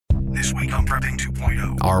This week on Prepping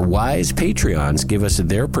 2.0. Our wise Patreons give us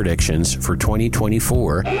their predictions for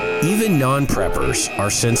 2024. Even non-preppers are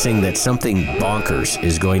sensing that something bonkers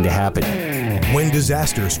is going to happen. When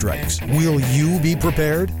disaster strikes, will you be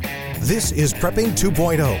prepared? This is Prepping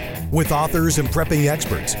 2.0 with authors and prepping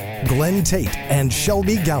experts Glenn Tate and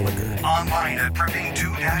Shelby Gallagher. Online at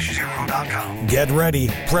prepping2-0.com. Get ready.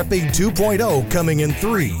 Prepping 2.0 coming in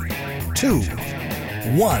 3, 2,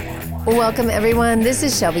 1. Welcome, everyone. This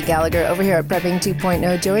is Shelby Gallagher over here at Prepping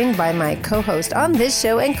 2.0, joined by my co-host on this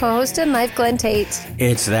show and co-host in life, Glenn Tate.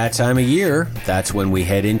 It's that time of year. That's when we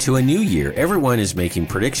head into a new year. Everyone is making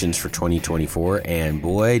predictions for 2024, and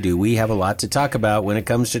boy, do we have a lot to talk about when it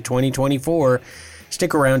comes to 2024.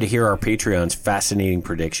 Stick around to hear our Patreon's fascinating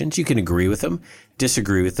predictions. You can agree with them,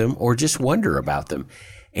 disagree with them, or just wonder about them.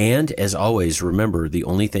 And as always, remember, the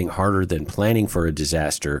only thing harder than planning for a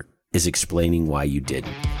disaster is explaining why you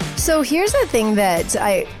didn't. So here's the thing that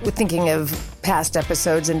I was thinking of past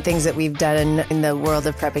episodes and things that we've done in the world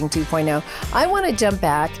of Prepping 2.0. I want to jump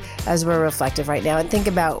back as we're reflective right now and think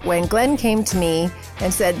about when Glenn came to me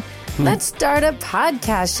and said, let's start a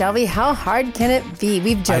podcast, Shelby. How hard can it be?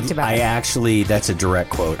 We've joked about it. That's a direct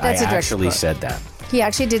quote. I actually said that. He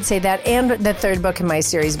actually did say that, and the third book in my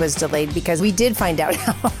series was delayed because we did find out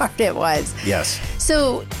how hard it was. Yes.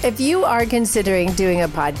 So if you are considering doing a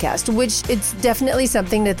podcast, which it's definitely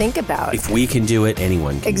something to think about. If we can do it,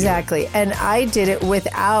 anyone can Exactly. do it. And I did it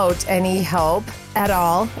without any help at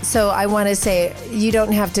all. So I want to say you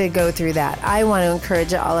don't have to go through that. I want to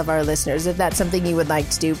encourage all of our listeners, if that's something you would like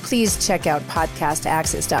to do, please check out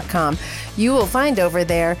podcastaccess.com. You will find over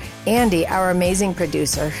there Andy, our amazing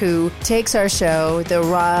producer, who takes our show, the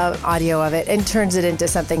raw audio of it, and turns it into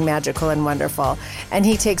something magical and wonderful. And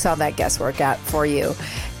he takes all that guesswork out for you.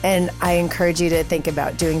 And I encourage you to think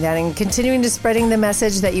about doing that and continuing to spreading the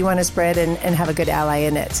message that you want to spread and have a good ally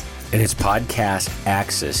in it. And it's Podcast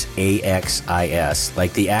Axis, A-X-I-S,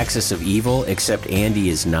 like the axis of evil, except Andy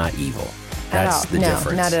is not evil. That's the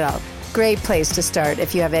difference. No, not at all. Great place to start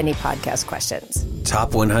if you have any podcast questions.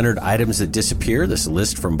 Top 100 items that disappear. This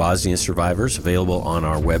list from Bosnia survivors available on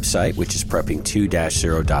our website, which is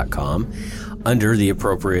prepping2-0.com, under the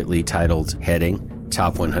appropriately titled heading,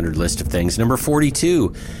 Top 100 List of Things. Number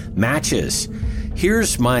 42, matches.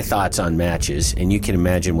 Here's my thoughts on matches, and you can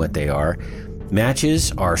imagine what they are.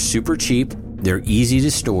 Matches are super cheap. They're easy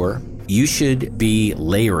to store. You should be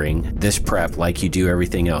layering this prep like you do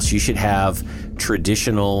everything else. You should have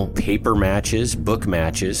traditional paper matches, book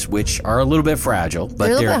matches, which are a little bit fragile. But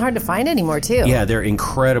they're a little bit hard to find anymore, too. Yeah, they're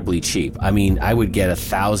incredibly cheap. I mean, I would get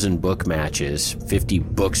 1,000 book matches, 50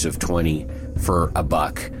 books of 20 for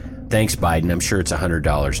 $1. Thanks, Biden. I'm sure it's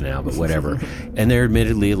 $100 now, but whatever. And they're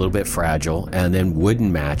admittedly a little bit fragile. And then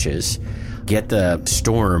wooden matches. Get the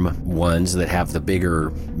Storm ones that have the bigger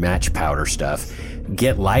match powder stuff.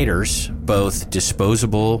 Get lighters, both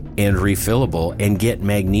disposable and refillable, and get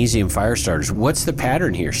magnesium fire starters. What's the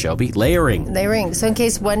pattern here, Shelby? Layering. So in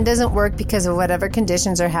case one doesn't work because of whatever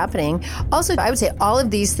conditions are happening. Also, I would say all of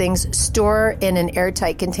these things store in an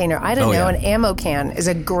airtight container. I don't know, an ammo can is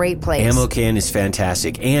a great place. Ammo can is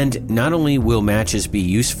fantastic. And not only will matches be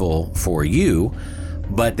useful for you,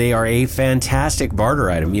 but they are a fantastic barter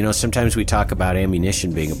item. You know, sometimes we talk about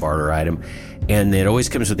ammunition being a barter item, and it always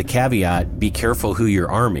comes with a caveat, be careful who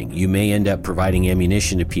you're arming. You may end up providing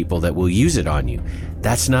ammunition to people that will use it on you.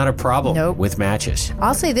 That's not a problem with matches.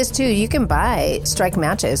 I'll say this too, you can buy strike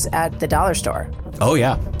matches at the dollar store. Oh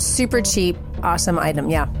yeah. Super cheap, awesome item,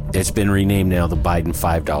 yeah. It's been renamed now the Biden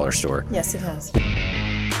 $5 store. Yes, it has.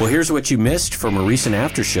 Well, here's what you missed from a recent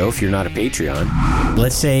after show if you're not a Patreon.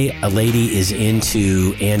 Let's say a lady is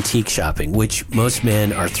into antique shopping, which most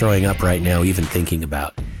men are throwing up right now, even thinking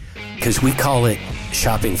about, because we call it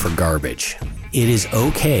shopping for garbage. It is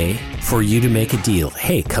okay for you to make a deal.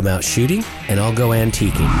 Hey, come out shooting and I'll go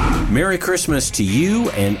antiquing. Merry Christmas to you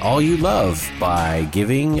and all you love by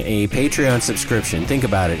giving a Patreon subscription. Think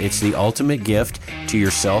about it. It's the ultimate gift to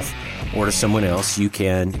yourself or to someone else. You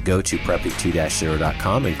can go to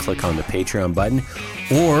prepping2-0.com and click on the Patreon button,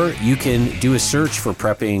 or you can do a search for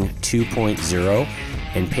Prepping 2.0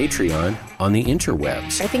 and Patreon on the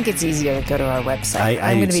interwebs. I think it's easier to go to our website.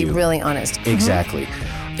 I'm going to be really honest. Exactly.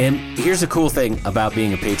 And here's the cool thing about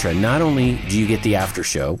being a Patreon. Not only do you get the after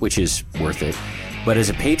show, which is worth it, but as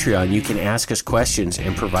a Patreon, you can ask us questions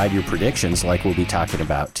and provide your predictions like we'll be talking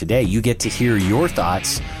about today. You get to hear your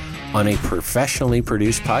thoughts on a professionally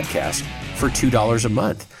produced podcast for $2 a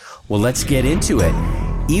month. Well, let's get into it.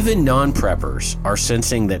 Even non-preppers are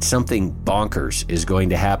sensing that something bonkers is going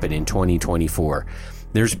to happen in 2024.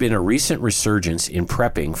 there's been a recent resurgence in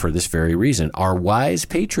prepping for this very reason. Our wise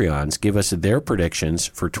Patreons give us their predictions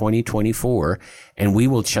for 2024, and we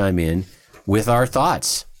will chime in with our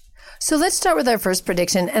thoughts. So let's start with our first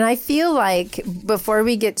prediction. And I feel like before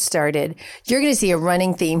we get started, you're going to see a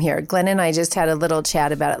running theme here. Glenn and I just had a little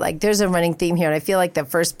chat about it. Like there's a running theme here. And I feel like the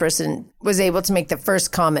first person was able to make the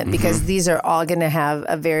first comment because these are all going to have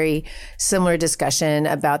a very similar discussion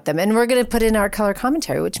about them. And we're going to put in our color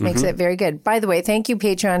commentary, which makes it very good. By the way, thank you,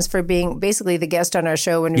 Patrons, for being basically the guest on our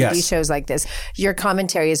show when we do shows like this. Your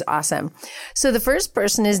commentary is awesome. So the first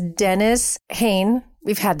person is Dennis Hain.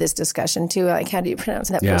 We've had this discussion too. Like, how do you pronounce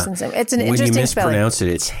that person's name? It's an interesting spelling. When you mispronounce it,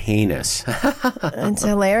 it's heinous. It's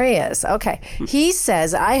hilarious. Okay. He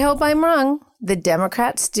says, I hope I'm wrong. The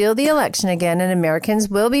Democrats steal the election again and Americans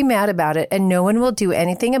will be mad about it and no one will do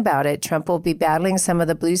anything about it. Trump will be battling some of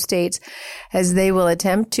the blue states as they will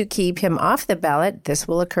attempt to keep him off the ballot. This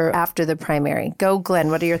will occur after the primary. Go, Glenn.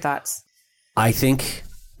 What are your thoughts? I think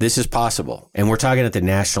this is possible. And we're talking at the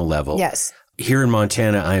national level. Yes. Here in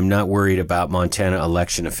Montana, I am not worried about Montana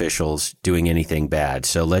election officials doing anything bad.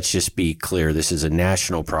 So let's just be clear. This is a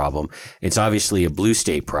national problem. It's obviously a blue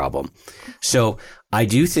state problem. So I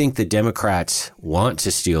do think the Democrats want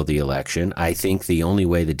to steal the election. I think the only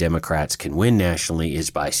way the Democrats can win nationally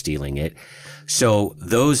is by stealing it. So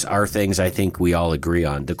those are things I think we all agree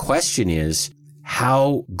on. The question is,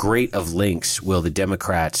 how great of lengths will the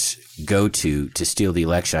Democrats go to steal the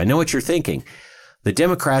election? I know what you're thinking. The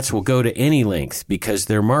Democrats will go to any length because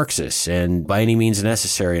they're Marxists and by any means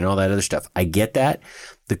necessary and all that other stuff. I get that.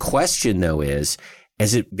 The question, though, is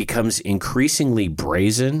as it becomes increasingly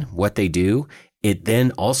brazen what they do, it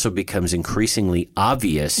then also becomes increasingly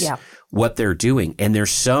obvious what they're doing. And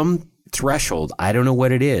there's some threshold. I don't know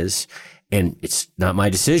what it is. And it's not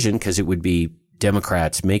my decision because it would be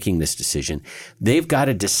Democrats making this decision. They've got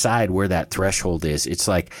to decide where that threshold is. It's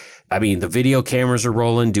like, I mean, the video cameras are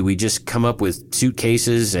rolling. Do we just come up with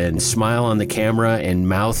suitcases and smile on the camera and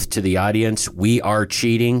mouth to the audience, we are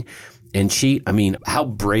cheating and cheat? I mean, how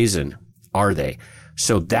brazen are they?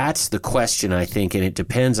 So that's the question, I think, and it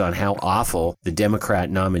depends on how awful the Democrat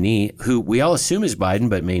nominee, who we all assume is Biden,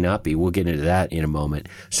 but may not be. We'll get into that in a moment.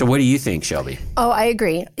 So what do you think, Shelby? Oh, I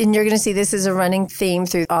agree. And you're going to see this is a running theme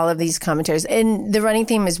through all of these commentaries. And the running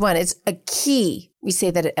theme is one, it's a key. We say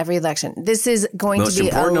that at every election. This is going to be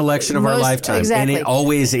most important election of our lifetime. Exactly. And it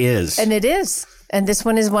always is. And it is. And this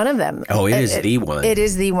one is one of them. Oh, it is the one. It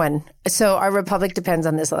is the one. So our republic depends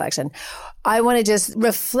on this election. I want to just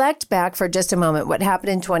reflect back for just a moment what happened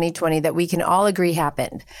in 2020 that we can all agree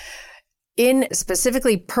happened. In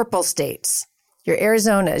specifically purple states, your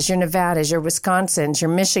Arizonas, your Nevadas, your Wisconsins,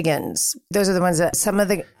 your Michigans, those are the ones that some of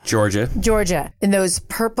the... Georgia. In those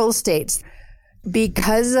purple states,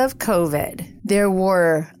 because of COVID, there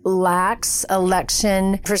were lax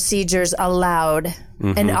election procedures allowed.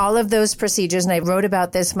 And all of those procedures, and I wrote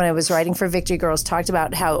about this when I was writing for Victory Girls, talked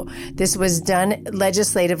about how this was done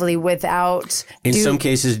legislatively without... In some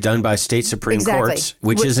cases done by state Supreme Courts,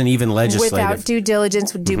 which isn't even legislative. Without due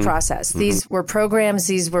diligence, with due process. These were programs,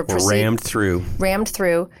 these were... rammed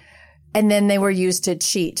through. And then they were used to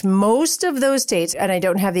cheat. Most of those states, and I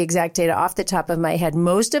don't have the exact data off the top of my head,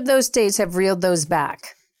 most of those states have reeled those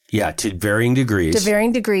back. Yeah, to varying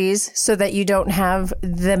degrees. So that you don't have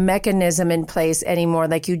the mechanism in place anymore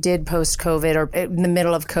like you did post-COVID or in the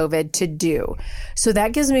middle of COVID to do. So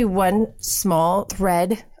that gives me one small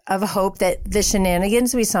thread of hope that the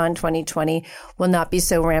shenanigans we saw in 2020 will not be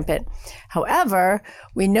so rampant. However,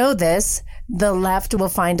 we know this. The left will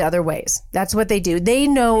find other ways. That's what they do. They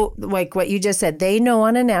know, like what you just said, they know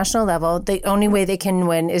on a national level, the only way they can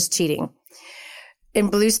win is cheating. In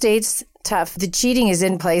blue states, tough. The cheating is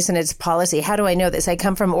in place and it's policy. How do I know this? I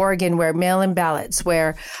come from Oregon where mail-in ballots,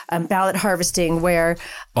 where ballot harvesting, where...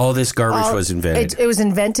 all this garbage was invented. It was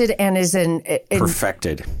invented and is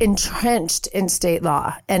perfected. Entrenched in state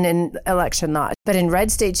law and in election law. But in red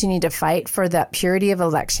states, you need to fight for that purity of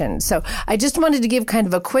election. So I just wanted to give kind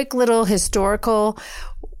of a quick little historical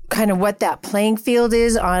kind of what that playing field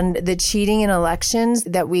is on the cheating in elections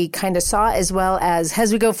that we kind of saw, as well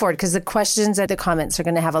as we go forward, because the questions and the comments are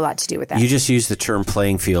going to have a lot to do with that. You just used the term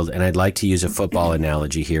playing field, and I'd like to use a football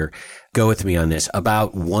analogy here. Go with me on this.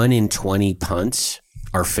 About 1 in 20 punts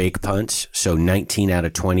are fake punts. So 19 out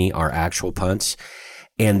of 20 are actual punts.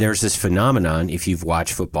 And there's this phenomenon, if you've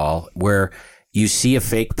watched football, where you see a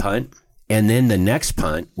fake punt, and then the next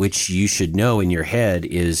punt, which you should know in your head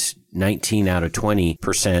is 19 out of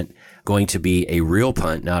 20% going to be a real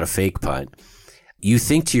punt, not a fake punt. You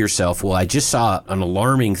think to yourself, well, I just saw an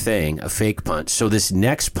alarming thing, a fake punt. So this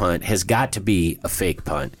next punt has got to be a fake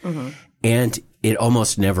punt. And it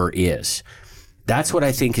almost never is. That's what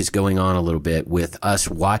I think is going on a little bit with us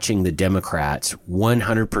watching the Democrats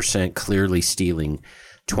 100% clearly stealing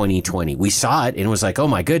 2020. We saw it and it was like, oh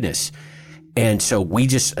my goodness. And so we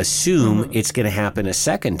just assume it's going to happen a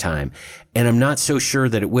second time. And I'm not so sure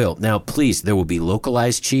that it will. Now, please, there will be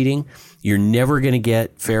localized cheating. You're never going to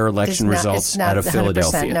get fair election results out of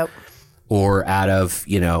Philadelphia. Nope. Or out of,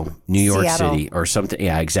 New York Seattle. City or something.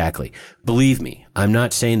 Yeah, exactly. Believe me, I'm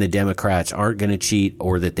not saying the Democrats aren't going to cheat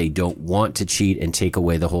or that they don't want to cheat and take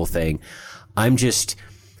away the whole thing. I'm just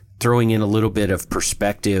throwing in a little bit of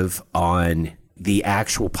perspective on the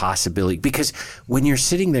actual possibility, because when you're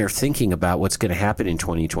sitting there thinking about what's going to happen in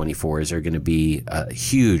 2024, is there going to be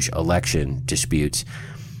huge election disputes?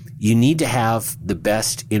 You need to have the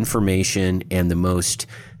best information and the most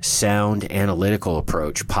sound analytical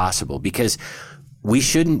approach possible, because we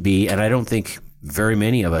shouldn't be, and I don't think very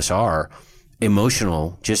many of us are,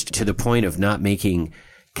 emotional just to the point of not making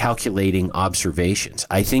calculating observations.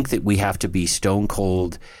 I think that we have to be stone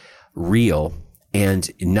cold real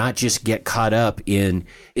and not just get caught up in,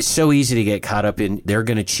 it's so easy to get caught up in, they're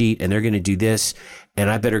going to cheat and they're going to do this, and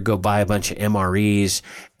I better go buy a bunch of MREs.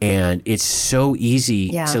 And it's so easy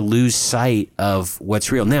to lose sight of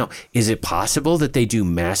what's real. Now, is it possible that they do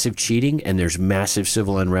massive cheating and there's massive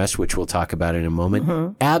civil unrest, which we'll talk about in a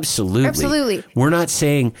moment? Absolutely. Absolutely. We're not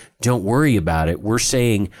saying don't worry about it. We're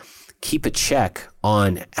saying keep a check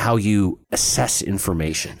on how you assess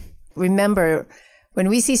information. Remember, when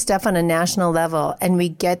we see stuff on a national level and we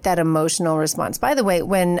get that emotional response. By the way,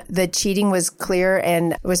 when the cheating was clear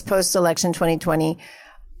and it was post-election 2020,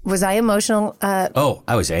 was I emotional? I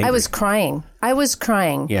was angry. I was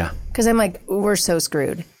crying. Yeah. Because I'm like, we're so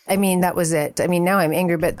screwed. I mean, that was it. I mean, now I'm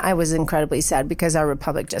angry, but I was incredibly sad because our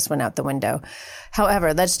republic just went out the window.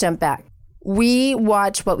 However, let's jump back. We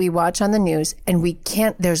watch what we watch on the news, and we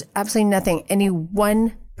can't, there's absolutely nothing any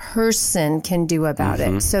one person can do about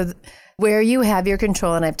it. So where you have your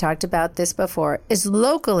control, and I've talked about this before, is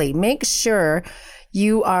locally. Make sure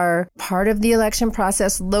you are part of the election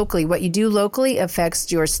process locally. What you do locally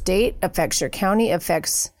affects your state, affects your county,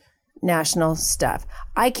 affects national stuff.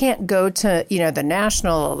 I can't go to, the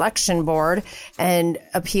National Election Board and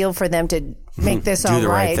appeal for them to make this all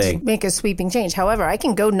right, make a sweeping change. However, I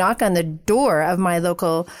can go knock on the door of my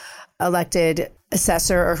local elected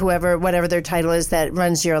assessor or whoever, whatever their title is that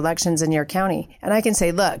runs your elections in your county. And I can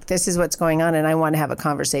say, look, this is what's going on and I want to have a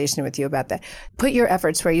conversation with you about that. Put your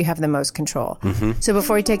efforts where you have the most control. So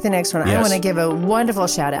before we take the next one, I want to give a wonderful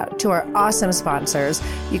shout out to our awesome sponsors.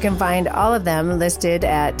 You can find all of them listed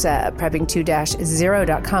at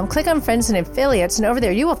prepping2-0.com. Click on friends and affiliates, and over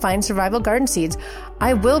there you will find Survival Garden Seeds.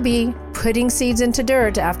 I will be putting seeds into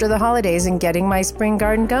dirt after the holidays and getting my spring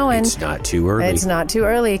garden going. It's not too early. It's not too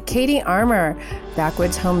early. Katie Armour,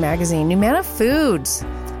 Backwoods Home Magazine, Numana Foods,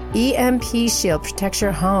 EMP Shield protects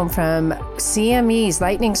your home from CMEs,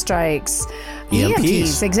 lightning strikes.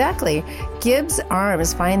 EMPs, exactly. Gibbs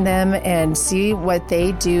Arms, find them and see what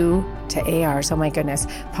they do to ARs. Oh my goodness.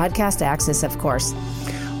 Podcast Access, of course.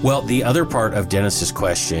 Well, the other part of Dennis's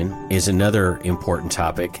question is another important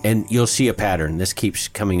topic, and you'll see a pattern. This keeps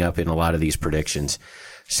coming up in a lot of these predictions.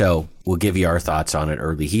 So we'll give you our thoughts on it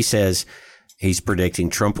early. He says he's predicting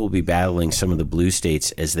Trump will be battling some of the blue states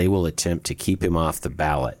as they will attempt to keep him off the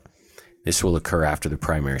ballot. This will occur after the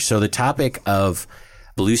primary. So the topic of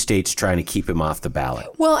blue states trying to keep him off the ballot.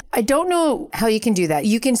 Well, I don't know how you can do that.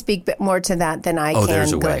 You can speak more to that than I can.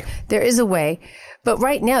 There's a way. There is a way. But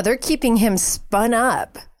right now, they're keeping him spun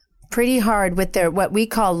up pretty hard with their what we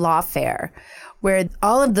call lawfare, where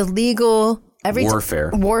all of the legal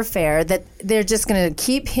warfare that they're just going to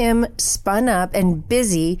keep him spun up and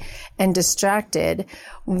busy and distracted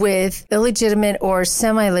with illegitimate or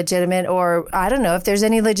semi-legitimate, or I don't know if there's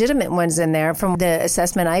any legitimate ones in there from the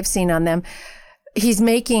assessment I've seen on them. He's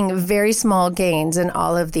making very small gains in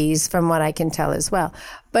all of these from what I can tell as well.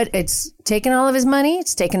 But it's taken all of his money.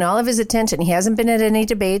 It's taken all of his attention. He hasn't been at any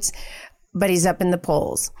debates, but he's up in the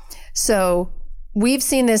polls. So we've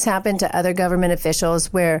seen this happen to other government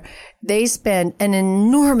officials where they spend an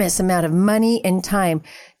enormous amount of money and time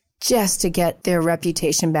just to get their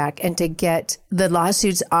reputation back and to get the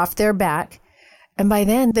lawsuits off their back. And by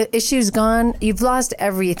then, the issue's gone. You've lost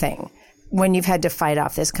everything when you've had to fight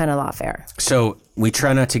off this kind of lawfare. So we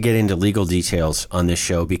try not to get into legal details on this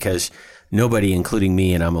show because nobody, including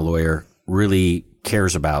me, and I'm a lawyer, really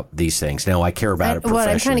cares about these things. Now, I care about it professionally.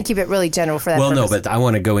 Well, I'm trying to keep it really general for that purpose. No, but I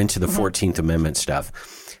want to go into the 14th Amendment stuff.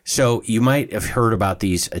 So you might have heard about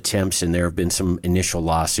these attempts, and there have been some initial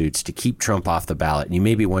lawsuits to keep Trump off the ballot. And you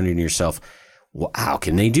may be wondering to yourself, well, how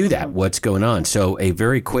can they do that? What's going on? So a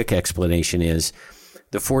very quick explanation is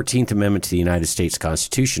The 14th Amendment to the United States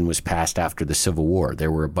Constitution was passed after the Civil War.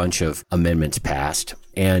 There were a bunch of amendments passed.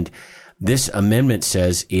 And this amendment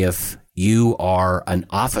says if you are an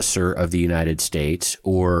officer of the United States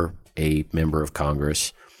or a member of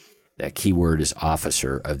Congress, that key word is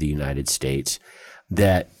officer of the United States,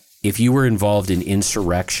 that if you were involved in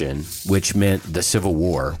insurrection, which meant the Civil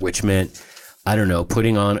War, which meant, I don't know,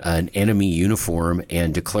 putting on an enemy uniform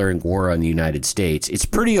and declaring war on the United States, it's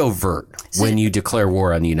pretty overt when you declare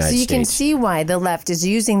war on the United States. So you can see why the left is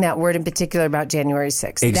using that word in particular about January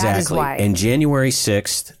 6th. Exactly. That is why. And January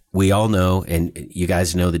 6th, we all know, and you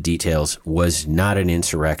guys know the details, was not an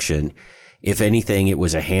insurrection. If anything, it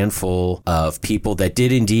was a handful of people that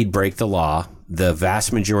did indeed break the law. The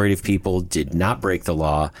vast majority of people did not break the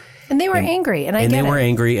law. And they were angry, and I get it. And they were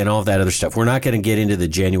angry and all of that other stuff. We're not going to get into the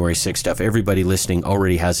January 6th stuff. Everybody listening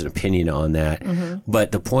already has an opinion on that. Mm-hmm.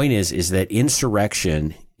 But the point is that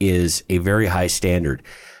insurrection is a very high standard.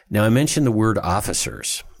 Now, I mentioned the word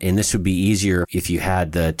officers, and this would be easier if you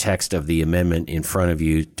had the text of the amendment in front of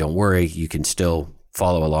you. Don't worry, you can still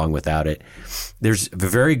follow along without it. There's a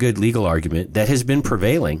very good legal argument that has been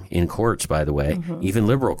prevailing in courts, by the way, even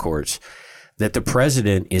liberal courts, that the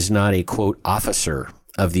president is not a, quote, officer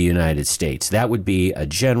of the United States. That would be a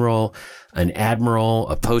general, an admiral,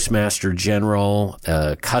 a postmaster general,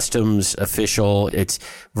 a customs official. It's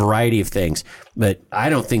a variety of things. But I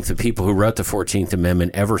don't think the people who wrote the 14th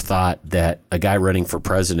Amendment ever thought that a guy running for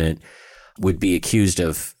president would be accused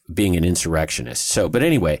of being an insurrectionist. So, but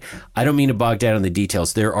anyway, I don't mean to bog down in the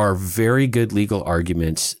details. There are very good legal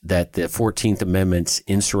arguments that the 14th Amendment's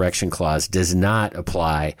insurrection clause does not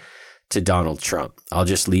apply to Donald Trump. I'll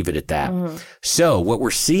just leave it at that. Mm-hmm. So what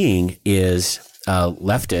we're seeing is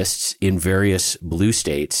leftists in various blue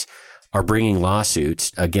states are bringing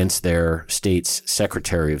lawsuits against their state's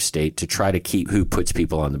Secretary of State to try to keep who puts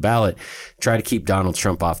people on the ballot, try to keep Donald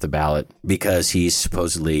Trump off the ballot because he's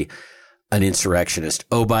supposedly an insurrectionist.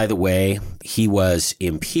 Oh, by the way, he was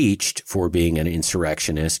impeached for being an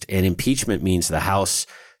insurrectionist, and impeachment means the House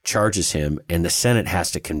charges him and the Senate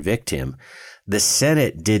has to convict him. The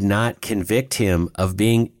Senate did not convict him of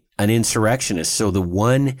being an insurrectionist. So the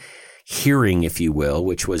one hearing, if you will,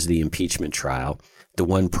 which was the impeachment trial, the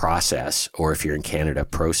one process, or if you're in Canada,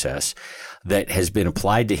 process, that has been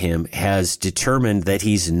applied to him has determined that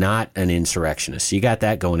he's not an insurrectionist. So you got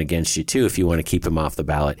that going against you too if you want to keep him off the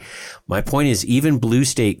ballot. My point is even blue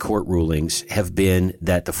state court rulings have been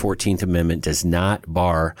that the 14th Amendment does not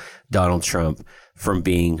bar Donald Trump from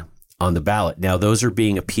being on the ballot. Now, those are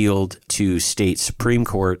being appealed to state Supreme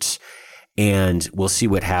Courts, and we'll see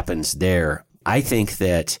what happens there. I think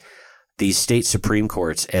that these state Supreme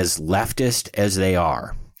Courts, as leftist as they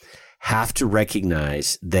are, have to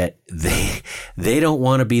recognize that they don't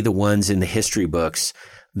want to be the ones in the history books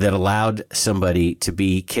that allowed somebody to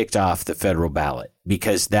be kicked off the federal ballot,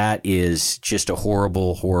 because that is just a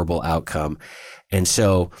horrible, horrible outcome. And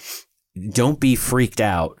so don't be freaked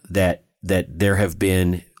out that there have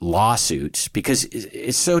been lawsuits, because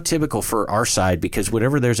it's so typical for our side, because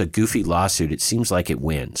whenever there's a goofy lawsuit, it seems like it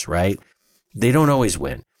wins, right? They don't always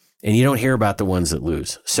win. And you don't hear about the ones that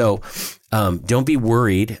lose. So don't be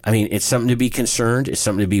worried. I mean, it's something to be concerned. It's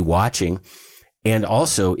something to be watching. And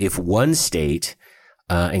also, if one state,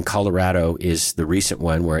 and Colorado is the recent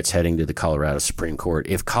one where it's heading to the Colorado Supreme Court,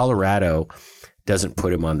 if Colorado doesn't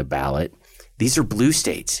put him on the ballot, these are blue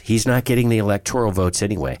states. He's not getting the electoral votes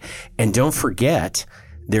anyway. And don't forget,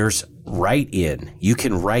 there's write-in. You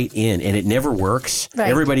can write in, and it never works. Right.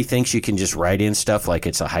 Everybody thinks you can just write in stuff like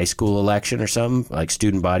it's a high school election or something, like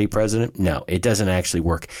student body president. No, it doesn't actually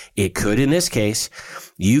work. It could in this case.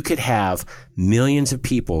 You could have millions of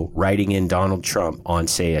people writing in Donald Trump on,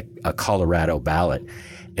 say, a Colorado ballot.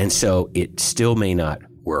 And so it still may not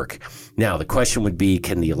work. Now, the question would be,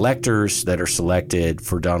 can the electors that are selected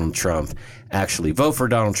for Donald Trump actually vote for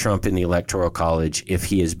Donald Trump in the Electoral College if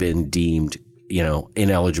he has been deemed,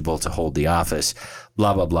 ineligible to hold the office,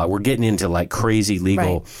 blah, blah, blah. We're getting into like crazy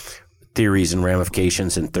legal theories and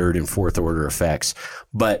ramifications and third and fourth order effects.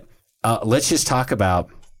 But let's just talk about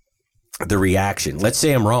the reaction. Let's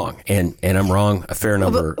say I'm wrong, and I'm wrong a fair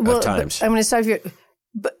number of times. I'm going to stop you.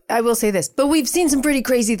 But I will say this, but we've seen some pretty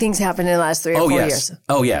crazy things happen in the last 3 or 4 years.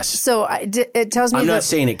 Oh, yes. So it tells me I'm not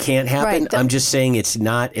saying it can't happen. Right, I'm just saying it's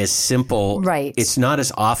not as simple. Right. It's not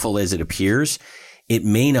as awful as it appears. It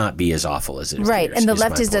may not be as awful as it appears. Right. And the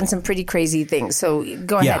left has done some pretty crazy things. So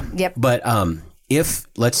go ahead. Yep. But if,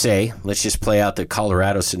 let's just play out the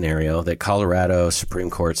Colorado scenario, that Colorado Supreme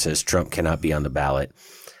Court says Trump cannot be on the ballot,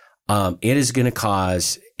 it is going to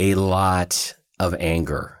cause a lot of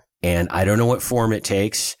anger. And I don't know what form it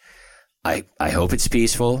takes. I hope it's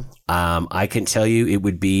peaceful. I can tell you it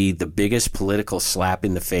would be the biggest political slap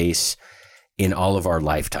in the face in all of our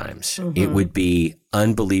lifetimes. It would be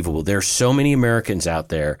unbelievable. There's so many Americans out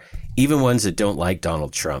there, even ones that don't like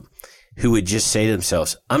Donald Trump, who would just say to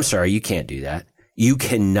themselves, I'm sorry, you can't do that. You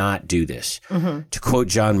cannot do this. To quote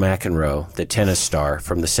John McEnroe, the tennis star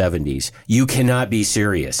from the 70s, you cannot be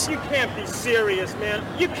serious. You can't be serious,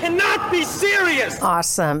 man. You cannot be serious.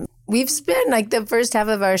 Awesome. We've spent like the first half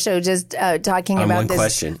of our show just talking On about one this.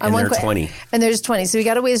 question, and there are 20. And there's 20. So we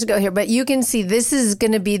got a ways to go here. But you can see this is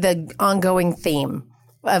going to be the ongoing theme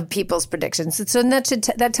of people's predictions. So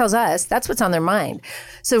that tells us that's what's on their mind.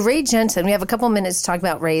 So Ray Jensen, we have a couple minutes to talk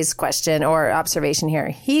about Ray's question or observation here.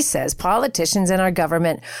 He says politicians and our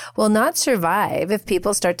government will not survive if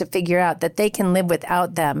people start to figure out that they can live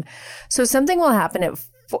without them. So something will happen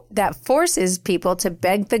that forces people to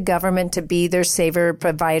beg the government to be their savior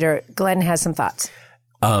provider. Glenn has some thoughts.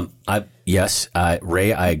 Yes,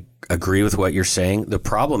 Ray, I agree with what you're saying. The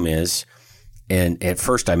problem is, and at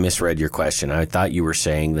first I misread your question. I thought you were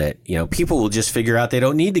saying that, people will just figure out they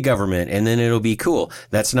don't need the government and then it'll be cool.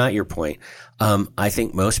 That's not your point. I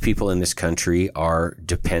think most people in this country are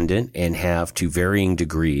dependent and have, to varying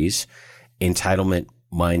degrees, entitlement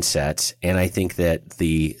mindsets. And I think that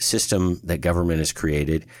the system that government has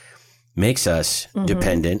created makes us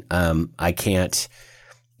dependent. I can't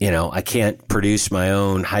produce my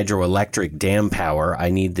own hydroelectric dam power. I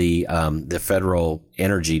need the federal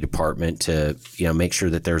energy department to, make sure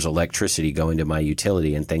that there's electricity going to my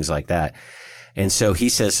utility and things like that. And so he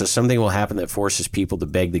says, so something will happen that forces people to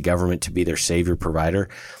beg the government to be their savior provider.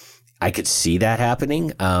 I could see that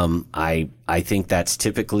happening. I think that's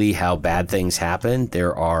typically how bad things happen.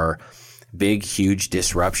 There are big, huge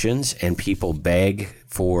disruptions and people beg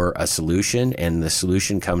for a solution, and the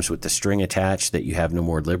solution comes with the string attached that you have no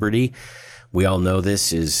more liberty. We all know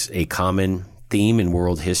this is a common theme in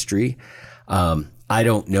world history. I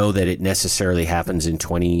don't know that it necessarily happens in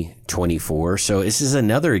 2024. So this is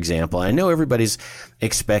another example. I know everybody's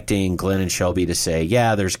expecting Glenn and Shelby to say,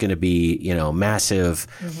 yeah, there's going to be, massive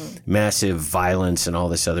violence and all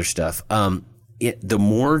this other stuff. The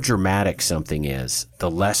more dramatic something is, the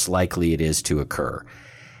less likely it is to occur.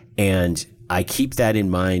 And I keep that in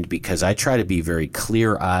mind because I try to be very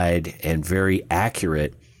clear-eyed and very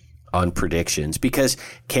accurate on predictions, because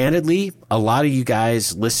candidly, a lot of you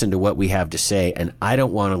guys listen to what we have to say, and I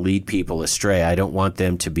don't want to lead people astray. I don't want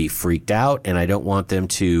them to be freaked out, and I don't want them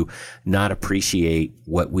to not appreciate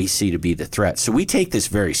what we see to be the threat. So we take this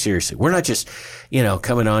very seriously. We're not just,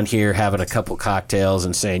 coming on here, having a couple cocktails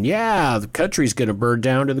and saying, yeah, the country's going to burn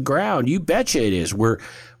down to the ground. You betcha it is. We're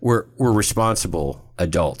responsible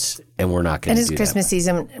adults, and we're not going to do that. And it's Christmas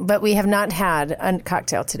season, but we have not had a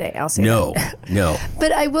cocktail today. I'll say that. No.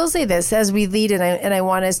 But I will say this as we lead, and I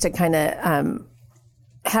want us to kind of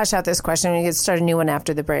hash out this question. We can start a new one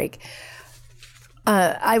after the break.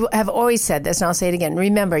 I have always said this, and I'll say it again.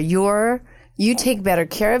 Remember, you take better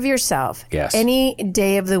care of yourself any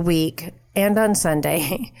day of the week and on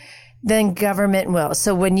Sunday than government will.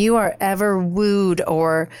 So when you are ever wooed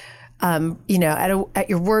or at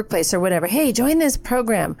your workplace or whatever, hey, join this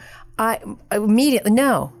program.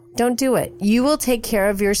 No, don't do it. You will take care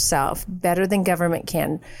of yourself better than government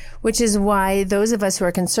can, which is why those of us who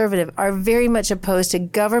are conservative are very much opposed to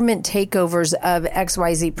government takeovers of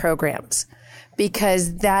XYZ programs,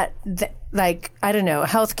 because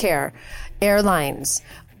healthcare, airlines,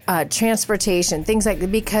 transportation, things like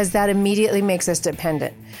that, because that immediately makes us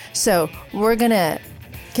dependent. So we're going to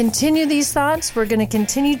continue these thoughts. We're going to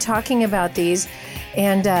continue talking about these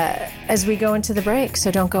and as we go into the break,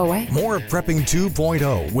 so don't go away. More Prepping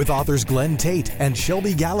 2.0 with authors Glenn Tate and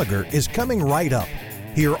Shelby Gallagher is coming right up.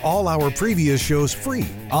 Hear all our previous shows free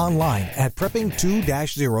online at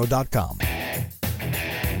prepping2-0.com.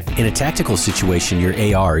 In a tactical situation,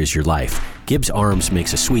 your AR is your life. Gibbs Arms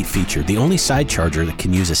makes a sweet feature, the only side charger that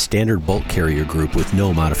can use a standard bolt carrier group with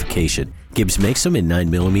no modification. Gibbs makes them in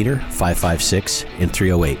 9mm, 5.56, and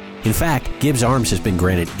 308. In fact, Gibbs Arms has been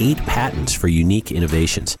granted 8 patents for unique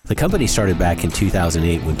innovations. The company started back in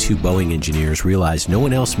 2008 when 2 Boeing engineers realized no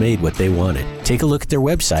one else made what they wanted. Take a look at their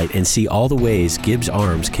website and see all the ways Gibbs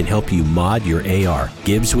Arms can help you mod your AR.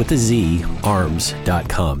 Gibbs with a Z,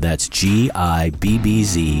 arms.com. That's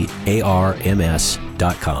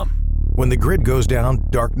GIBBZARMS.com. When the grid goes down,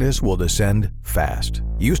 darkness will descend fast.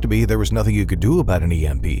 Used to be there was nothing you could do about an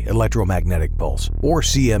EMP, electromagnetic pulse, or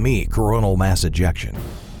CME, coronal mass ejection.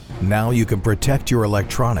 Now you can protect your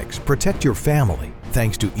electronics, protect your family,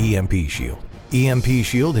 thanks to EMP Shield. EMP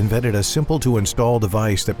Shield invented a simple-to-install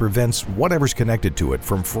device that prevents whatever's connected to it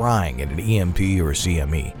from frying in an EMP or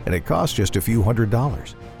CME, and it costs just a few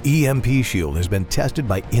 $100s. EMP Shield has been tested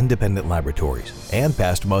by independent laboratories and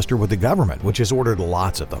passed muster with the government, which has ordered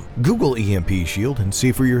lots of them. Google EMP Shield and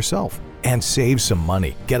see for yourself. And save some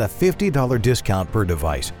money. Get a $50 discount per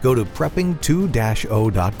device. Go to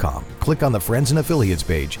prepping2-0.com. Click on the Friends and Affiliates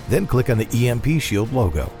page, then click on the EMP Shield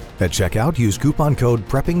logo. At checkout, use coupon code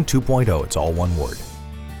PREPPING2.0. It's all one word.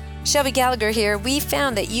 Shelby Gallagher here. We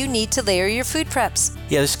found that you need to layer your food preps.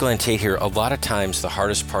 Yeah, this is Glenn Tate here. A lot of times the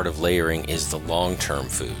hardest part of layering is the long-term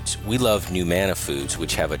foods. We love NuManna Foods,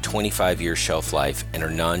 which have a 25-year shelf life and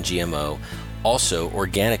are non-GMO. Also,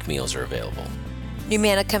 organic meals are available.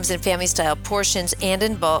 NuManna comes in family-style portions and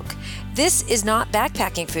in bulk. This is not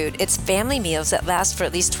backpacking food. It's family meals that last for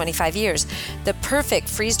at least 25 years. The perfect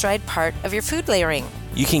freeze-dried part of your food layering.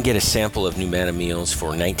 You can get a sample of NuManna meals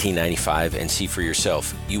for $19.95 and see for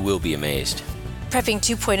yourself. You will be amazed. Prepping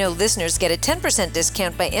 2.0 listeners get a 10%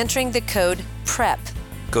 discount by entering the code PREP.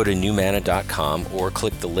 Go to NuManna.com or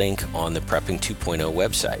click the link on the Prepping 2.0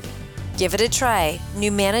 website. Give it a try.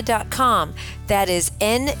 NuManna.com. That is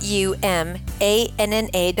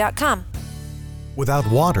NuManna.com. Without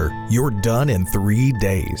water, you're done in 3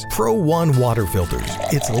 days. Pro One water filters.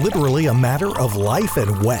 It's literally a matter of life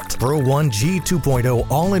and wet. Pro One G 2.0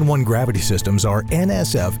 all-in-one gravity systems are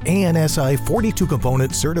NSF ANSI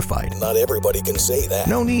 42-component certified. Not everybody can say that.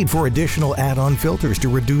 No need for additional add-on filters to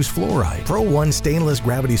reduce fluoride. Pro One stainless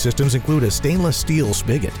gravity systems include a stainless steel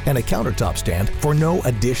spigot and a countertop stand for no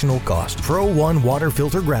additional cost. Pro One water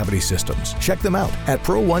filter gravity systems. Check them out at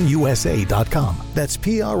ProOneUSA.com. That's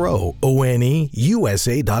PROONE.USA.com.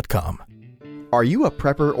 Are you a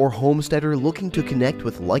prepper or homesteader looking to connect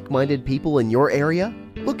with like-minded people in your area?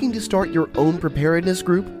 Looking to start your own preparedness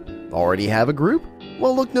group? Already have a group?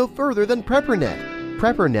 Well, look no further than PrepperNet.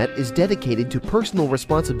 PrepperNet is dedicated to personal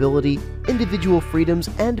responsibility, individual freedoms,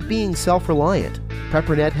 and being self-reliant.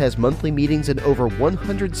 PrepperNet has monthly meetings in over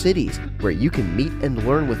 100 cities where you can meet and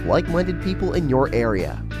learn with like-minded people in your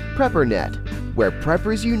area. PrepperNet, where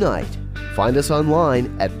preppers unite. Find us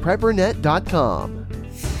online at preppernet.com.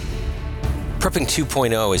 Prepping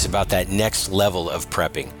 2.0 is about that next level of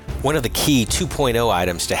prepping. One of the key 2.0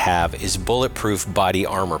 items to have is bulletproof body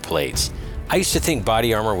armor plates. I used to think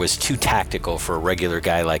body armor was too tactical for a regular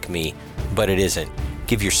guy like me, but it isn't.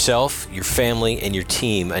 Give yourself, your family, and your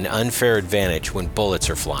team an unfair advantage when bullets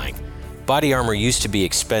are flying. Body armor used to be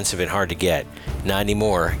expensive and hard to get. Not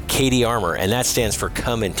anymore. KD Armor, and that stands for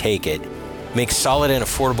Come and Take It, makes solid and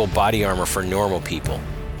affordable body armor for normal people.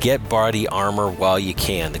 Get body armor while you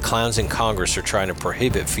can. The clowns in Congress are trying to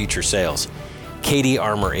prohibit future sales. KD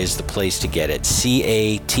Armor is the place to get it.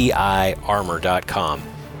 CATI armor.com.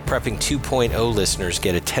 Prepping 2.0 listeners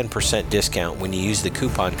get a 10% discount when you use the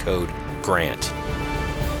coupon code GRANT.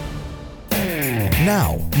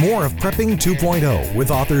 Now, more of Prepping 2.0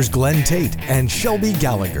 with authors Glenn Tate and Shelby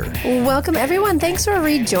Gallagher. Welcome, everyone. Thanks for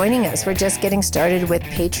rejoining us. We're just getting started with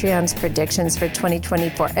Patreon's predictions for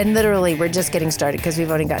 2024. And literally, we're just getting started because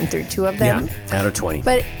we've only gotten through 2 of them. Yeah, out of 20.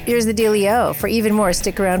 But here's the dealio. For even more,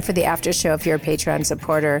 stick around for the after show if you're a Patreon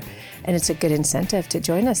supporter. And it's a good incentive to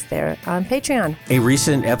join us there on Patreon. A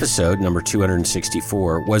recent episode, number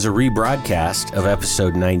 264, was a rebroadcast of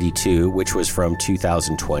episode 92, which was from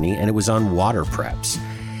 2020, and it was on water preps.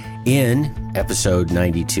 In episode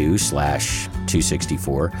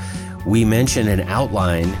 92/264, we mentioned an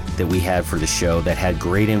outline that we had for the show that had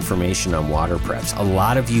great information on water preps. A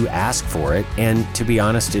lot of you asked for it, and to be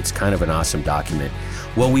honest, it's kind of an awesome document.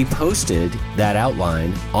 Well, we posted that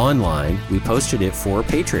outline online. We posted it for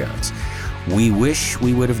Patreons. We wish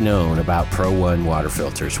we would have known about Pro One water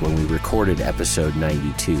filters when we recorded episode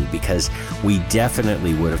 92, because we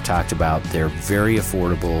definitely would have talked about their very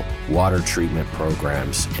affordable water treatment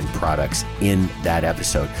programs and products in that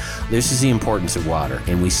episode. This is the importance of water,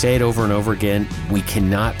 and we say it over and over again. We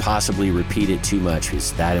cannot possibly repeat it too much.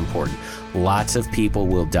 It's that important. Lots of people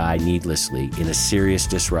will die needlessly in a serious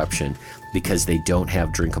disruption because they don't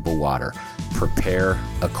have drinkable water. Prepare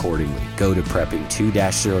accordingly. Go to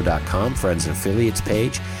prepping2-0.com, Friends and Affiliates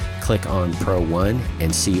page, click on Pro One,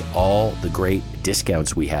 and see all the great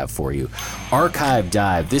discounts we have for you. Archive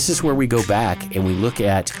Dive. This is where we go back and we look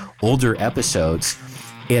at older episodes.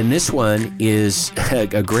 And this one is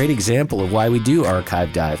a great example of why we do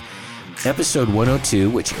Archive Dive. Episode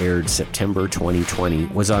 102, which aired September 2020,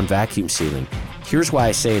 was on vacuum sealing. Here's why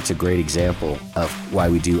I say it's a great example of why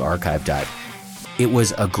we do Archive Dive. It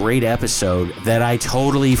was a great episode that I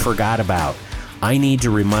totally forgot about. I need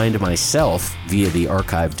to remind myself via the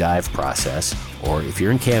Archive Dive process, or if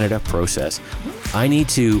you're in Canada, process, I need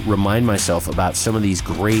to remind myself about some of these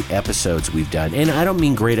great episodes we've done. And I don't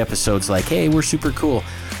mean great episodes like, hey, we're super cool.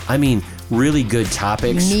 I mean really good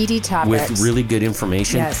topics. Meaty topics. With really good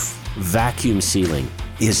information. Yes. Vacuum sealing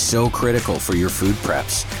is so critical for your food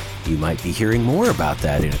preps. You might be hearing more about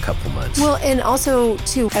that in a couple months. Well, and also,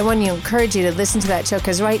 too, I want to encourage you to listen to that show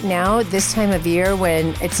because right now, this time of year when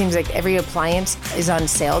it seems like every appliance is on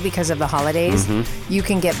sale because of the holidays, you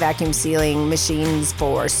can get vacuum sealing machines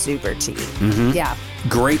for super cheap. Yeah.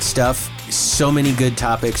 Great stuff. So many good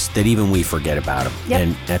topics that even we forget about them. Yep.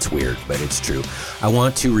 And that's weird, but it's true. I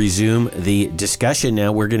want to resume the discussion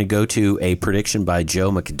now. We're going to go to a prediction by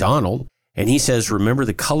Joe McDonald. And he says, remember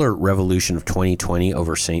the color revolution of 2020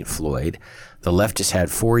 over St. Floyd. The left has had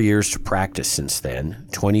 4 years to practice since then.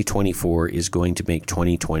 2024 is going to make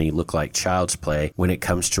 2020 look like child's play when it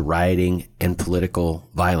comes to rioting and political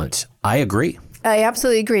violence. I agree. I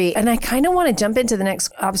absolutely agree. And I kind of want to jump into the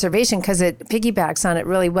next observation because it piggybacks on it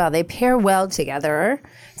really well. They pair well together.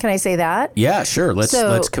 Can I say that? Yeah, sure.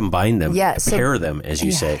 Let's combine them. Yeah, pair them, as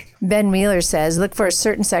you say. Ben Wheeler says, look for a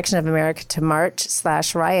certain section of America to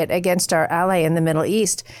march/riot against our ally in the Middle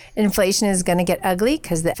East. Inflation is going to get ugly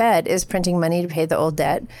because the Fed is printing money to pay the old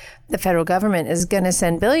debt. The federal government is going to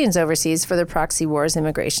send billions overseas for their proxy wars.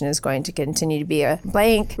 Immigration is going to continue to be a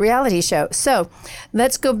blank reality show. So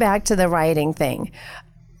let's go back to the rioting thing.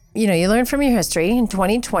 You know, you learn from your history in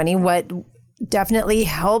 2020 what definitely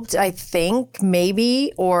helped, I think,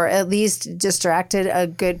 maybe, or at least distracted a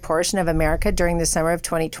good portion of America during the summer of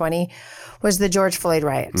 2020 was the George Floyd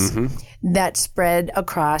riots that spread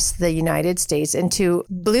across the United States into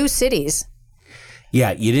blue cities.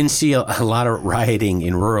 Yeah, you didn't see a lot of rioting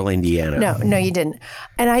in rural Indiana. No, you didn't.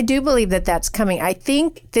 And I do believe that that's coming. I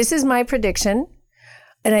think this is my prediction.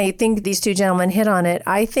 And I think these two gentlemen hit on it.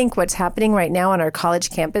 I think what's happening right now on our college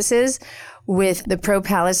campuses with the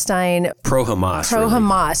pro-Palestine,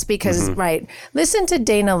 pro-Hamas, because, right, listen to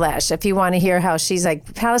Dana Lesh if you want to hear how she's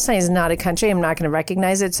like, Palestine is not a country. I'm not going to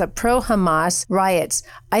recognize it. It's a pro-Hamas riots.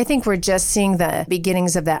 I think we're just seeing the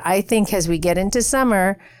beginnings of that. I think as we get into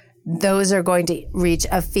summer, those are going to reach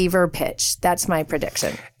a fever pitch. That's my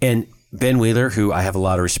prediction. And Ben Wheeler, who I have a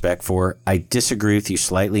lot of respect for, I disagree with you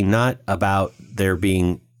slightly, not about there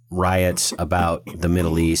being riots about the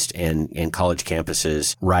Middle East and college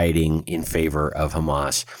campuses rioting in favor of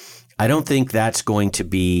Hamas. I don't think that's going to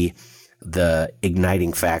be the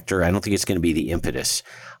igniting factor. I don't think it's going to be the impetus.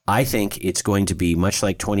 I think it's going to be much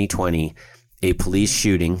like 2020, a police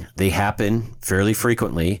shooting. They happen fairly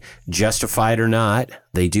frequently, justified or not.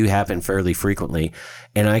 They do happen fairly frequently.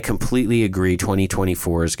 And I completely agree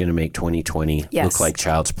 2024 is going to make 2020 look like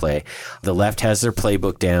child's play. The left has their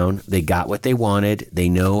playbook down. They got what they wanted. They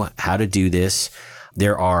know how to do this.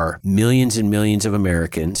 There are millions and millions of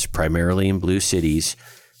Americans, primarily in blue cities,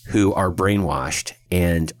 who are brainwashed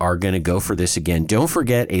and are going to go for this again. Don't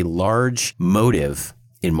forget a large motive,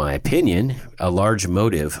 in my opinion, a large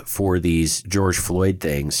motive for these George Floyd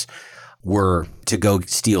things were to go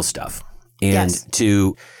steal stuff and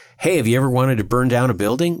to, hey, have you ever wanted to burn down a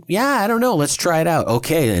building? Yeah, I don't know. Let's try it out.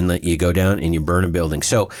 Okay. And you go down and you burn a building.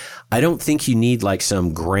 So I don't think you need like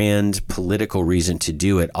some grand political reason to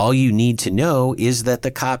do it. All you need to know is that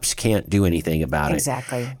the cops can't do anything about it.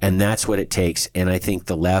 Exactly. And that's what it takes. And I think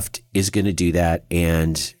the left is going to do that.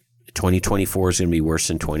 And 2024 is going to be worse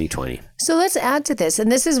than 2020. So let's add to this. And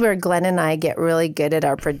this is where Glenn and I get really good at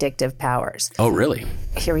our predictive powers. Oh, really?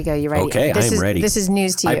 Here we go. You ready? Okay, I'm ready. This is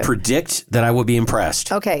news to you. I predict that I will be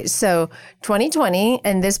impressed. Okay, so 2020,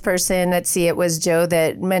 and this person, let's see, it was Joe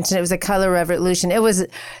that mentioned it was a color revolution.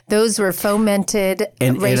 Those were fomented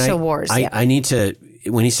racial wars. I need to,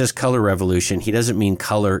 when he says color revolution, he doesn't mean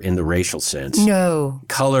color in the racial sense. No.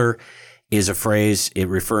 Color is a phrase. It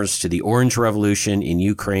refers to the Orange Revolution in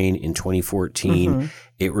Ukraine in 2014.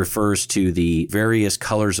 It refers to the various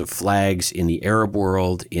colors of flags in the Arab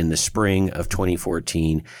world in the spring of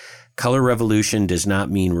 2014. Color revolution does not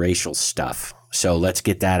mean racial stuff. So let's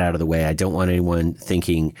get that out of the way. I don't want anyone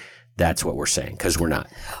thinking that's what we're saying, because we're not.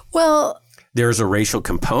 Well, there's a racial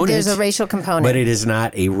component. There's a racial component. But it is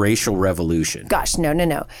not a racial revolution. Gosh,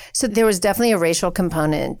 no. So there was definitely a racial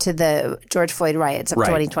component to the George Floyd riots of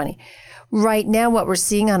 2020. Right now, what we're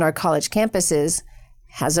seeing on our college campuses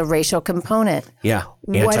has a racial component. Yeah,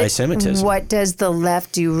 anti-Semitism. What does the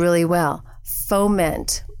left do really well?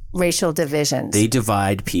 Foment racial divisions. They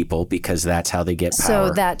divide people because that's how they get power.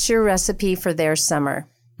 So that's your recipe for their summer.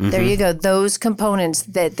 There you go. Those components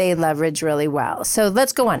that they leverage really well. So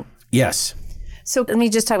let's go on. Yes. So let me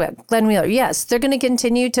just talk about Glenn Wheeler. Yes, they're going to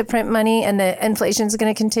continue to print money and the inflation is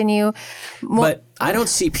going to continue. But I don't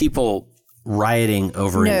see people rioting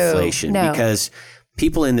over inflation because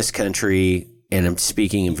people in this country, and I'm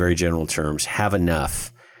speaking in very general terms, have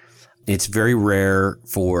enough It's very rare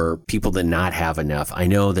for people to not have enough. I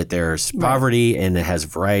know that there's poverty and it has a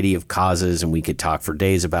variety of causes, and we could talk for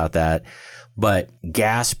days about that. But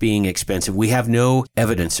gas being expensive, we have no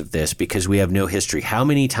evidence of this because we have no history. How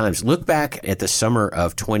many times? Look back at the summer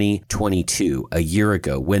of 2022, a year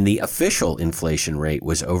ago, when the official inflation rate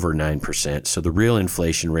was over 9%. So the real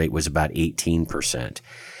inflation rate was about 18%.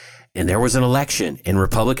 And there was an election and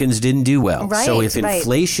Republicans didn't do well. Right, so if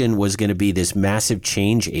inflation was going to be this massive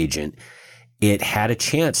change agent, it had a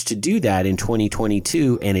chance to do that in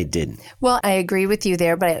 2022, and it didn't. Well, I agree with you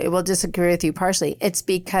there, but I will disagree with you partially. It's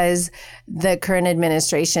because the current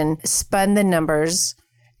administration spun the numbers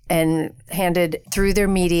and handed through their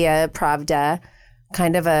media, Pravda,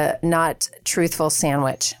 kind of a not truthful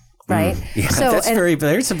sandwich. Right. Yeah, so,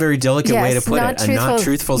 there's a very delicate way to put it. A not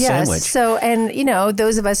truthful sandwich. So, and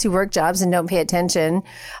those of us who work jobs and don't pay attention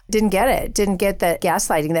didn't get it, didn't get the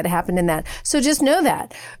gaslighting that happened in that. So just know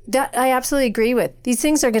that I absolutely agree with. These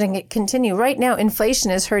things are going to continue. Right now, inflation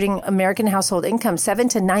is hurting American household income. $7,000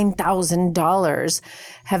 to $9,000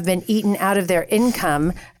 have been eaten out of their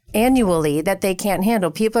income annually that they can't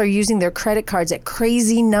handle. People are using their credit cards at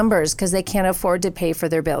crazy numbers because they can't afford to pay for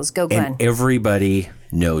their bills. Go, Glenn. And everybody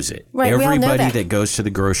knows it. Right, everybody that goes to the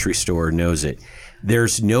grocery store knows it.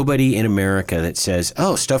 There's nobody in America that says,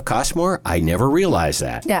 "Oh, stuff costs more." I never realized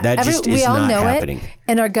that. Yeah, that just is not happening. It,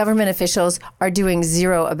 and our government officials are doing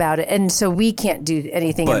zero about it, and so we can't do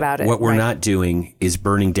anything about it. What we're not doing is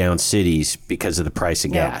burning down cities because of the price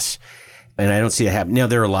of gas. And I don't see that happen. Now,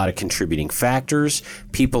 there are a lot of contributing factors.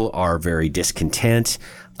 People are very discontent.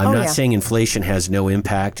 I'm not saying inflation has no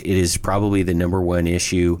impact. It is probably the number one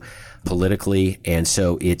issue politically, and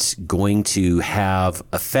so it's going to have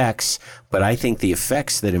effects, but I think the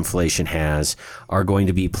effects that inflation has are going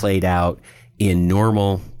to be played out in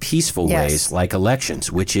normal, peaceful ways like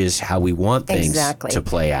elections, which is how we want things to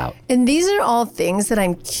play out. And these are all things that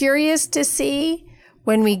I'm curious to see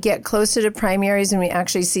when we get closer to primaries and we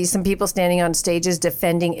actually see some people standing on stages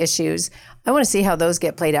defending issues. I want to see how those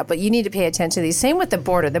get played out, but you need to pay attention to these. Same with the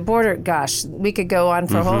border. The border, gosh, we could go on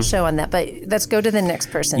for a whole show on that, but let's go to the next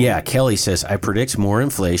person. Yeah, Kelly says, I predict more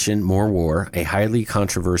inflation, more war, a highly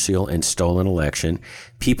controversial and stolen election,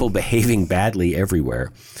 people behaving badly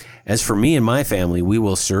everywhere. As for me and my family, we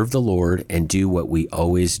will serve the Lord and do what we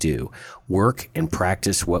always do, work and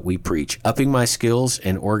practice what we preach, upping my skills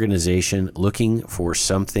and organization, looking for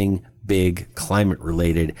something big,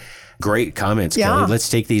 climate-related. Great comments, Kelly. Let's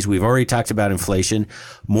take these. We've already talked about inflation.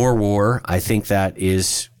 More war. I think that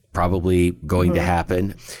is probably going to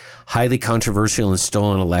happen. Highly controversial and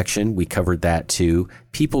stolen election. We covered that too.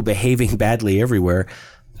 People behaving badly everywhere.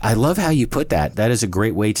 I love how you put that. That is a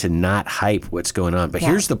great way to not hype what's going on. But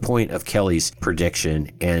here's the point of Kelly's prediction,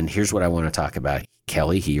 and here's what I want to talk about.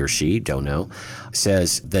 Kelly, he or she, don't know,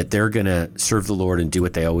 says that they're going to serve the Lord and do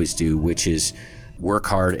what they always do, which is work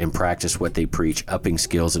hard and practice what they preach, upping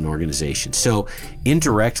skills and organization. So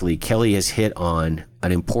indirectly, Kelly has hit on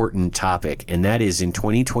an important topic, and that is in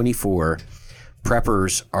 2024,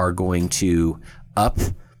 preppers are going to up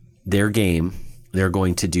their game. They're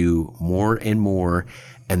going to do more and more,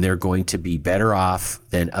 and they're going to be better off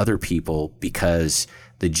than other people because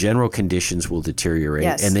the general conditions will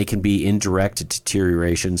deteriorate, and they can be indirect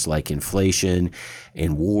deteriorations like inflation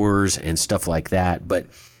and wars and stuff like that. But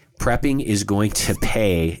prepping is going to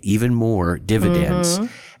pay even more dividends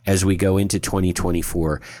as we go into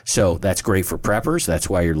 2024. So that's great for preppers. That's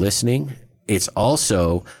why you're listening. It's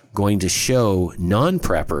also going to show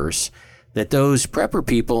non-preppers that those prepper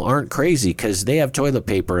people aren't crazy because they have toilet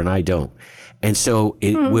paper and I don't. And so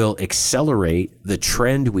it will accelerate the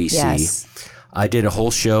trend we see. I did a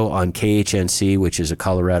whole show on KHNC, which is a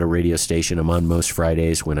Colorado radio station. I'm on most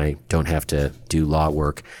Fridays when I don't have to do law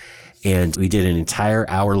work. And we did an entire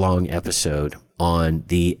hour-long episode on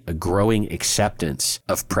the growing acceptance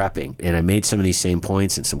of prepping. And I made some of these same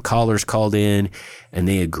points, and some callers called in, and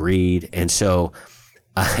they agreed. And so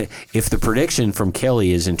if the prediction from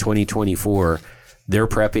Kelly is in 2024, their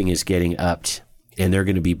prepping is getting upped, and they're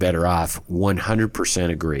going to be better off, 100%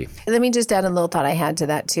 agree. Let me just add a little thought I had to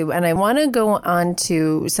that, too. And I want to go on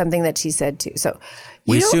to something that she said, too. So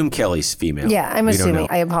we assume Kelly's female. Yeah, I'm assuming.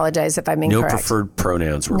 I apologize if I'm incorrect. No preferred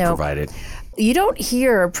pronouns were provided. You don't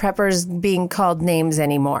hear preppers being called names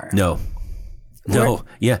anymore. No.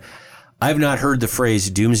 Yeah. I've not heard the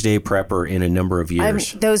phrase doomsday prepper in a number of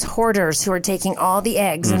years. Those hoarders who are taking all the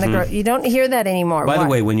eggs in the you don't hear that anymore. By the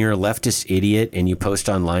way, when you're a leftist idiot and you post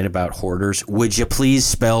online about hoarders, would you please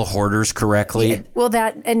spell hoarders correctly? Yeah, well,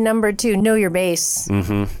 that, and number two, know your base.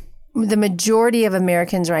 The majority of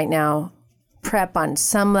Americans right now prep on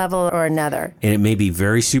some level or another. And it may be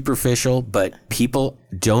very superficial, but people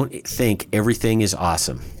don't think everything is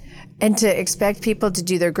awesome. And to expect people to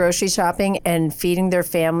do their grocery shopping and feeding their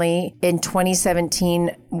family in 2017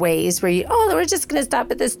 ways where we're just going to stop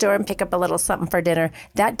at the store and pick up a little something for dinner.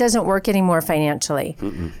 That doesn't work anymore financially.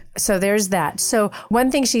 So there's that. So one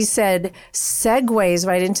thing she said segues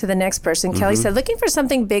right into the next person. Kelly said, looking for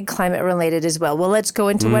something big climate related as well. Well, let's go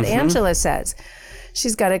into what Angela says.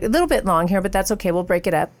 She's got a little bit long here, but that's okay. We'll break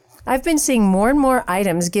it up. I've been seeing more and more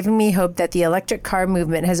items giving me hope that the electric car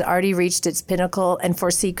movement has already reached its pinnacle and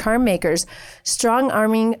foresee car makers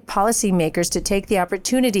strong-arming policymakers to take the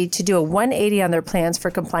opportunity to do a 180 on their plans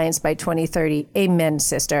for compliance by 2030. Amen,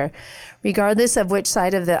 sister. Regardless of which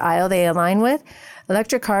side of the aisle they align with,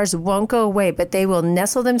 electric cars won't go away, but they will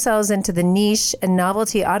nestle themselves into the niche and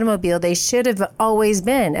novelty automobile they should have always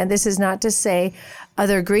been. And this is not to say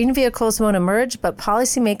other green vehicles won't emerge, but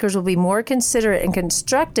policymakers will be more considerate and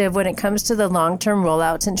constructive when it comes to the long-term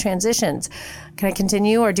rollouts and transitions. Can I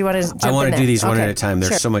continue, or do you want to jump in? I want to do these one Okay, at a time.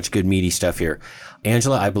 There's sure. so much good meaty stuff here.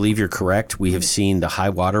 Angela, I believe you're correct. We have seen the high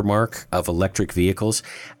water mark of electric vehicles.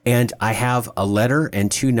 And I have a letter and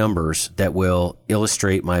 2 numbers that will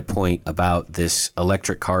illustrate my point about this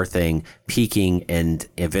electric car thing peaking and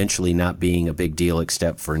eventually not being a big deal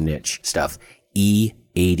except for niche stuff.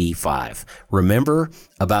 E85. Remember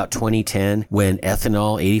about 2010 when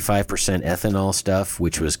ethanol, 85% ethanol stuff,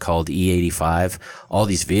 which was called E85, all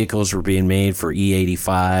these vehicles were being made for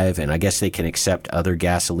E85, and I guess they can accept other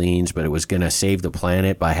gasolines, but it was going to save the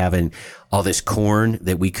planet by having all this corn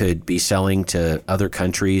that we could be selling to other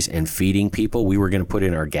countries and feeding people. We were going to put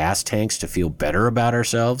in our gas tanks to feel better about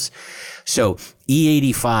ourselves. So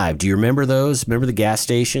E85, do you remember those? Remember the gas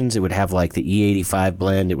stations? It would have like the E85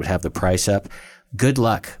 blend. It would have the price up. Good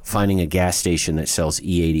luck finding a gas station that sells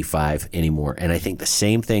E85 anymore. And I think the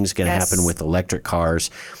same thing's going to happen with electric cars.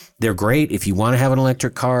 They're great. If you want to have an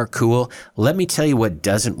electric car, cool. Let me tell you what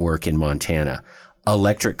doesn't work in Montana.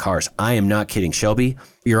 Electric cars. I am not kidding. Shelby,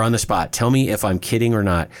 you're on the spot. Tell me if I'm kidding or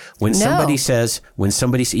not. When somebody says,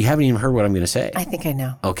 you haven't even heard what I'm going to say. I think I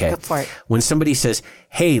know. Okay. Go for it. When somebody says,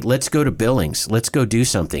 hey, let's go to Billings, let's go do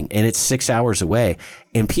something, and it's 6 hours away,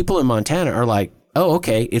 and people in Montana are like, oh,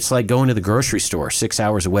 okay, it's like going to the grocery store 6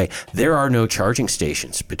 hours away. There are no charging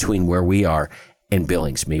stations between where we are and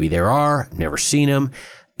Billings. Maybe there are, never seen them.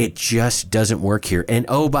 It just doesn't work here. And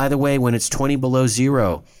oh, by the way, when it's 20 below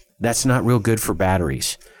zero, that's not real good for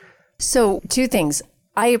batteries. So 2 things.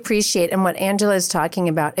 I appreciate, and what Angela is talking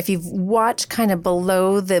about, if you've watched kind of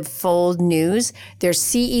below the fold news, there's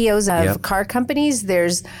CEOs of car companies,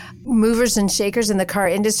 there's movers and shakers in the car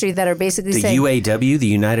industry that are basically the saying... UAW, the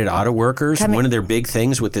United Auto Workers, one of their big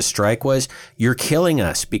things with this strike was, you're killing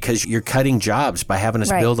us because you're cutting jobs by having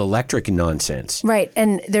us build electric nonsense. Right.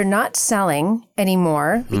 And they're not selling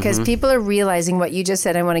anymore because people are realizing what you just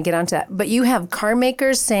said. I want to get onto that. But you have car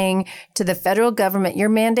makers saying to the federal government, your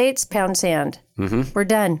mandates, pound sand. We're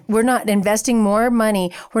done. We're not investing more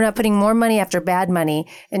money. We're not putting more money after bad money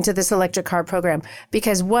into this electric car program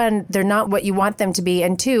because 1, they're not what you want them to be.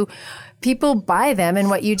 And 2, people buy them. And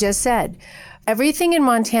what you just said, everything in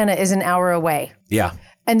Montana is an hour away. Yeah.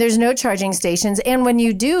 And there's no charging stations. And when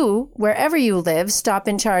you do, wherever you live, stop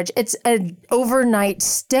and charge, it's an overnight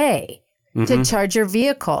stay to charge your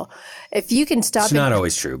vehicle. If you can stop. It's not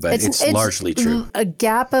always true, but it's largely true. A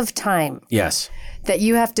gap of time. Yes. That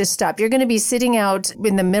you have to stop. You're going to be sitting out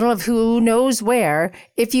in the middle of who knows where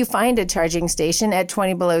if you find a charging station at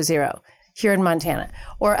 20 below zero here in Montana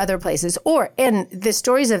or other places. And the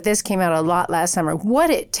stories of this came out a lot last summer,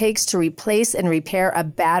 what it takes to replace and repair a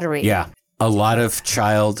battery. Yeah. A lot of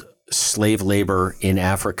child slave labor in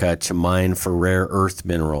Africa to mine for rare earth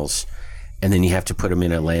minerals. And then you have to put them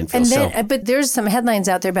in a landfill. And then, but there's some headlines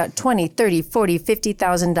out there about $20,000, $30,000, $40,000,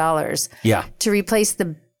 $50,000 to replace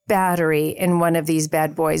the battery in one of these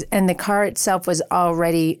bad boys. And the car itself was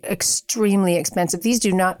already extremely expensive. These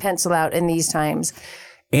do not pencil out in these times.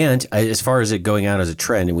 And as far as it going out as a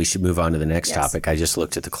trend, and we should move on to the next topic, I just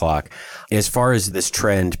looked at the clock. As far as this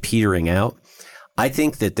trend petering out, I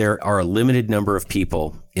think that there are a limited number of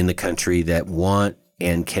people in the country that want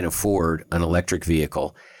and can afford an electric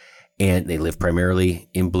vehicle. And they live primarily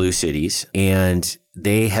in blue cities, and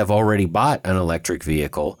they have already bought an electric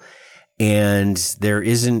vehicle. And there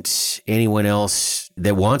isn't anyone else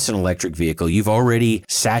that wants an electric vehicle. You've already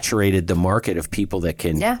saturated the market of people that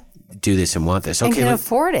can do this and want this. And Okay, can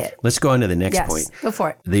afford it. Let's go on to the next point. Go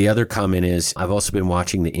for it. The other comment is, I've also been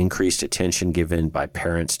watching the increased attention given by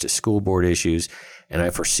parents to school board issues, and I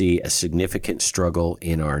foresee a significant struggle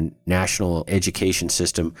in our national education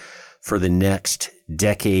system for the next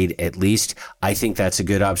decade at least. I think that's a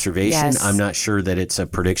good observation. Yes. I'm not sure that it's a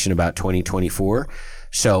prediction about 2024.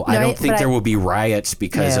 So I don't think there will be riots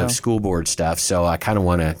because of school board stuff. So I kind of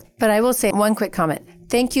want to. But I will say one quick comment.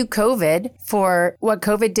 Thank you, COVID, for what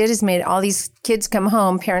COVID did is made all these kids come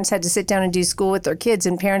home. Parents had to sit down and do school with their kids,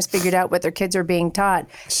 and parents figured out what their kids are being taught.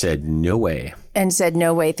 Said no way. And said,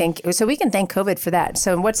 no way, thank you. So we can thank COVID for that.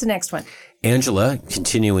 So what's the next one? Angela,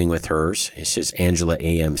 continuing with hers, it says Angela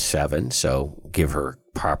AM7, so give her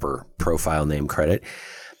proper profile name credit.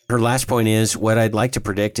 Her last point is, what I'd like to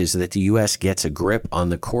predict is that the U.S. gets a grip on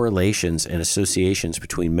the correlations and associations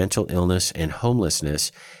between mental illness and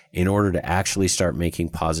homelessness in order to actually start making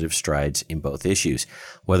positive strides in both issues.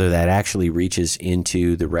 Whether that actually reaches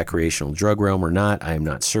into the recreational drug realm or not, I am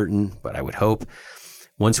not certain, but I would hope.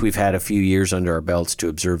 Once we've had a few years under our belts to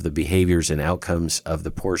observe the behaviors and outcomes of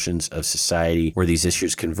the portions of society where these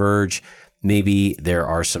issues converge, maybe there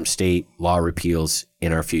are some state law repeals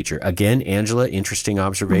in our future. Again, Angela, interesting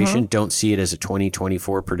observation. Don't see it as a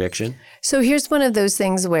 2024 prediction. So here's one of those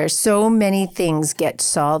things where so many things get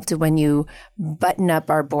solved when you button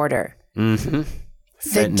up our border. Mm-hmm.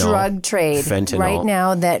 The drug trade right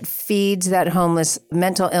now that feeds that homeless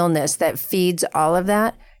mental illness, that feeds all of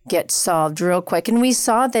that, gets solved real quick. And we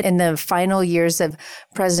saw that in the final years of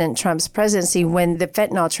President Trump's presidency when the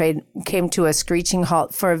fentanyl trade came to a screeching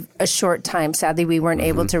halt for a short time. Sadly, we weren't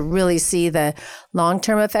able to really see the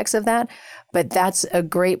long-term effects of that. But that's a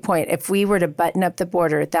great point. If we were to button up the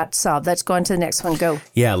border, that's solved. Let's go on to the next one. Go.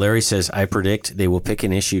 Yeah, Larry says, I predict they will pick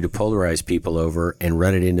an issue to polarize people over and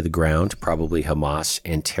run it into the ground, probably Hamas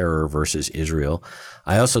and terror versus Israel.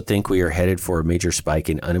 I also think we are headed for a major spike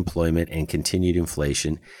in unemployment and continued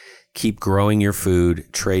inflation. Keep growing your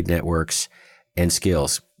food, trade networks, and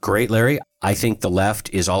skills. Great, Larry. I think the left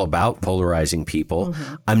is all about polarizing people.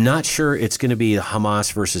 I'm not sure it's going to be the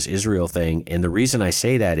Hamas versus Israel thing. And the reason I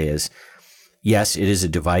say that is, yes, it is a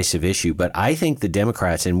divisive issue, but I think the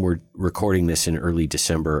Democrats, and we're recording this in early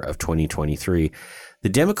December of 2023, the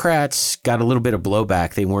Democrats got a little bit of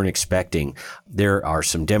blowback they weren't expecting. There are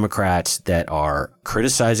some Democrats that are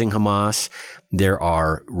criticizing Hamas. There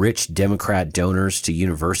are rich Democrat donors to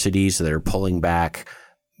universities that are pulling back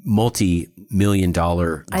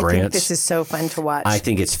multi-million-dollar grants. I think this is so fun to watch. I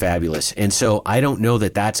think it's fabulous. And so I don't know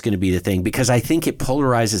that that's going to be the thing because I think it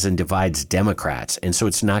polarizes and divides Democrats. And so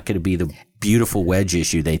it's not going to be the beautiful wedge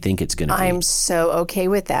issue they think it's going to be. I'm so okay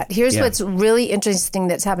with that. Here's what's really interesting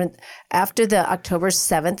that's happened after the October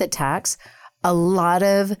 7th attacks. A lot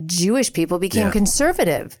of Jewish people became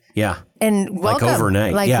conservative. Yeah. And welcome. Like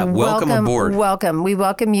overnight. Welcome aboard. Welcome. We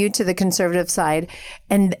welcome you to the conservative side.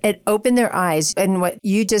 And it opened their eyes. And what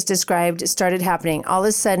you just described started happening. All of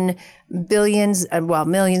a sudden, billions,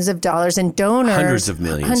 millions of dollars and donors. Hundreds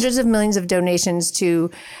of millions of donations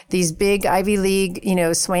to these big Ivy League,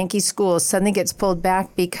 swanky schools suddenly gets pulled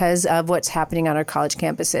back because of what's happening on our college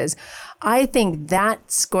campuses. I think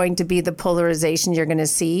that's going to be the polarization you're going to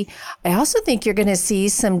see. I also think you're going to see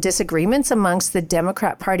some disagreements amongst the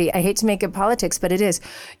Democrat Party. I hate to make it politics, but it is.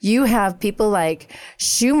 You have people like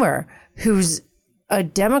Schumer, who's a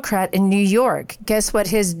Democrat in New York. Guess what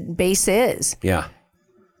his base is? Yeah.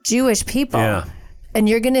 Jewish people. Yeah. And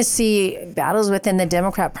you're going to see battles within the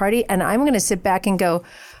Democrat Party. And I'm going to sit back and go,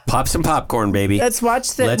 pop some popcorn, baby. Let's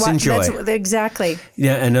watch the. Let's enjoy. Exactly.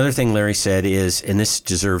 Yeah. Another thing Larry said is, and this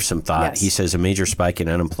deserves some thought. He says a major spike in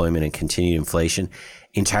unemployment and continued inflation,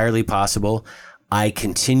 entirely possible. I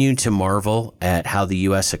continue to marvel at how the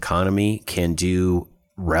U.S. economy can do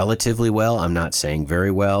relatively well. I'm not saying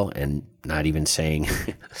very well and not even saying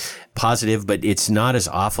positive, but it's not as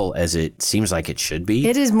awful as it seems like it should be.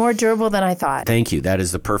 It is more durable than I thought. Thank you. That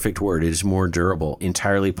is the perfect word. It is more durable.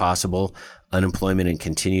 Entirely possible. Unemployment and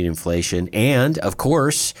continued inflation. And, of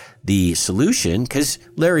course, the solution, because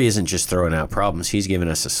Larry isn't just throwing out problems. He's giving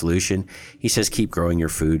us a solution. He says, keep growing your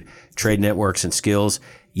food, trade networks and skills.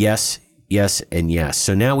 Yes, yes, and yes.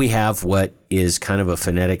 So now we have what is kind of a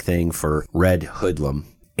phonetic thing for red hoodlum.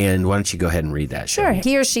 And why don't you go ahead and read that, Sure. Shani?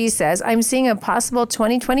 He or she says, I'm seeing a possible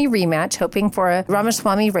 2020 rematch, hoping for a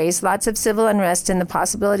Ramaswamy race, lots of civil unrest, and the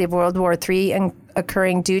possibility of World War III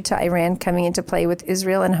occurring due to Iran coming into play with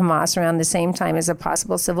Israel and Hamas around the same time as a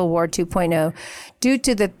possible Civil War 2.0 due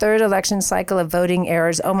to the third election cycle of voting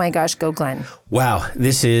errors. Oh my gosh, go Glenn. Wow,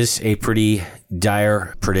 this is a pretty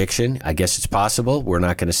dire prediction. I guess it's possible. We're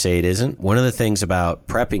not going to say it isn't. One of the things about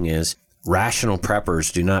prepping is rational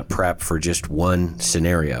preppers do not prep for just one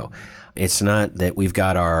scenario. It's not that we've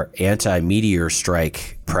got our anti-meteor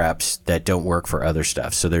strike preps that don't work for other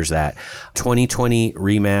stuff. So there's that 2020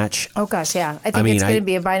 rematch. Oh gosh, yeah. I think it's going to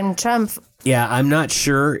be a Biden-Trump Yeah, I'm not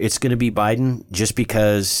sure it's going to be Biden just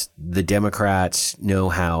because the Democrats know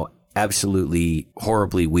how absolutely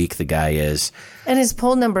horribly weak the guy is. And his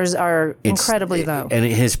poll numbers are incredibly low. And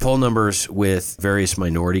his poll numbers with various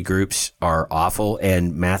minority groups are awful.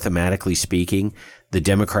 And mathematically speaking, the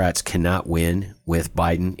Democrats cannot win with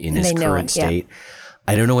Biden in his current state.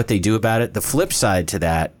 I don't know what they do about it. The flip side to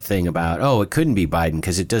that thing about, it couldn't be Biden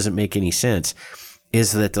because it doesn't make any sense,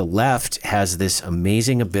 is that the left has this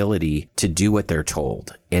amazing ability to do what they're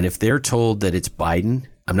told. And if they're told that it's Biden,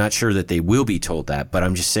 I'm not sure that they will be told that, but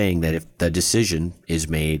I'm just saying that if the decision is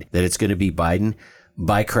made that it's going to be Biden,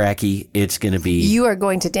 by cracky, it's going to be... You are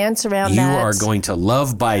going to dance around that. You are going to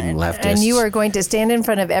love Biden, leftists. And you are going to stand in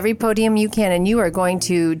front of every podium you can, and you are going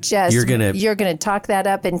to just... You're going to talk that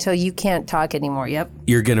up until you can't talk anymore. Yep.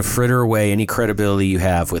 You're going to fritter away any credibility you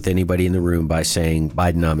have with anybody in the room by saying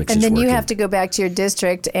Bidenomics is working. And then you have to go back to your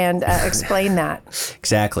district and explain that.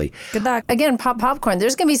 Exactly. Good luck. Again, pop popcorn.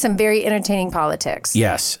 There's going to be some very entertaining politics.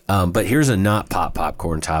 Yes. But here's a not pop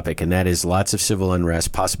popcorn topic, and that is lots of civil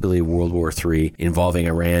unrest, possibility of World War III involving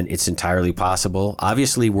Iran. It's entirely possible.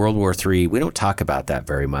 Obviously, World War III, we don't talk about that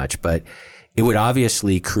very much, but it would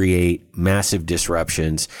obviously create massive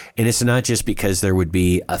disruptions. And it's not just because there would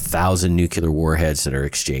be 1,000 nuclear warheads that are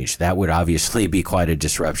exchanged. That would obviously be quite a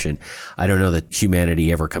disruption. I don't know that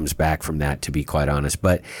humanity ever comes back from that, to be quite honest.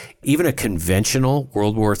 But even a conventional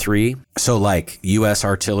World War III, so like U.S.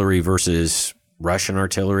 artillery versus Russian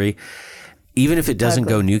artillery, even if it doesn't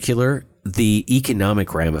go nuclear, the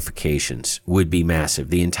economic ramifications would be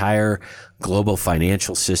massive. The entire global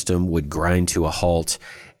financial system would grind to a halt.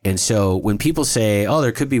 And so when people say,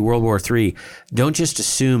 there could be World War III, don't just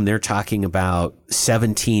assume they're talking about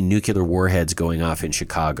 17 nuclear warheads going off in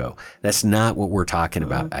Chicago. That's not what we're talking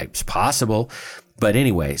about. It's possible. But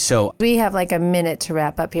anyway, so... We have like a minute to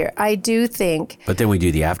wrap up here. I do think... But then we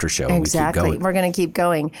do the after show. Exactly. And we keep going. We're going to keep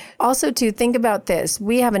going. Also, to think about this.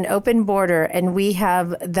 We have an open border and we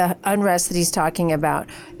have the unrest that he's talking about.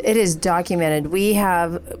 It is documented. We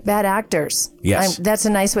have bad actors. Yes. That's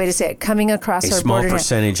a nice way to say it. Coming across our border. A small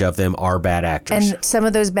percentage of them are bad actors. And some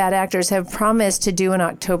of those bad actors have promised to do on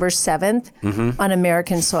October 7th on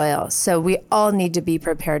American soil. So we all need to be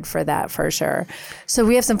prepared for that for sure. So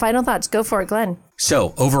we have some final thoughts. Go for it, Glenn.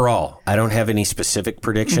 So overall, I don't have any specific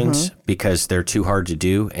predictions because they're too hard to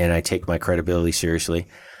do, and I take my credibility seriously.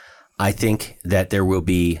 I think that there will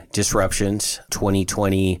be disruptions,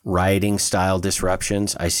 2020 rioting style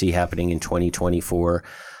disruptions I see happening in 2024.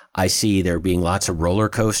 I see there being lots of roller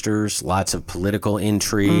coasters, lots of political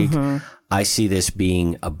intrigue. I see this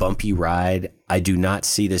being a bumpy ride. I do not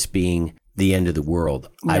see this being the end of the world.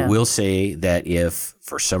 No. I will say that if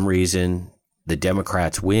for some reason the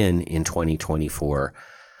Democrats win in 2024,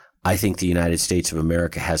 I think the United States of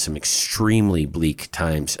America has some extremely bleak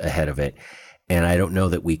times ahead of it. And I don't know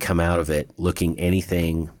that we come out of it looking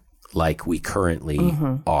anything like we currently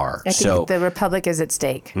are. I think the Republic is at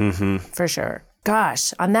stake, for sure.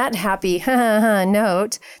 Gosh, on that happy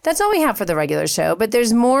note, that's all we have for the regular show. But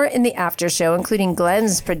there's more in the after show, including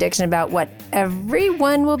Glenn's prediction about what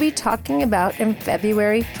everyone will be talking about in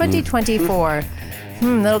February 2024.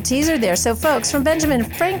 Little teaser there. So, folks, from Benjamin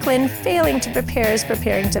Franklin, failing to prepare is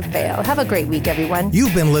preparing to fail. Have a great week, everyone.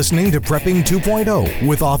 You've been listening to Prepping 2.0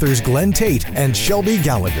 with authors Glenn Tate and Shelby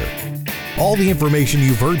Gallagher. All the information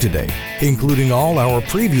you've heard today, including all our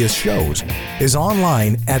previous shows, is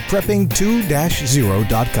online at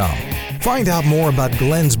prepping2-0.com. Find out more about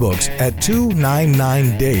Glenn's books at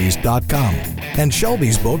 299days.com and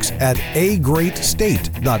Shelby's books at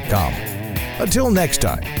agreatstate.com. Until next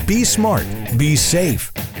time, be smart, be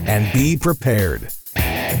safe, and be prepared.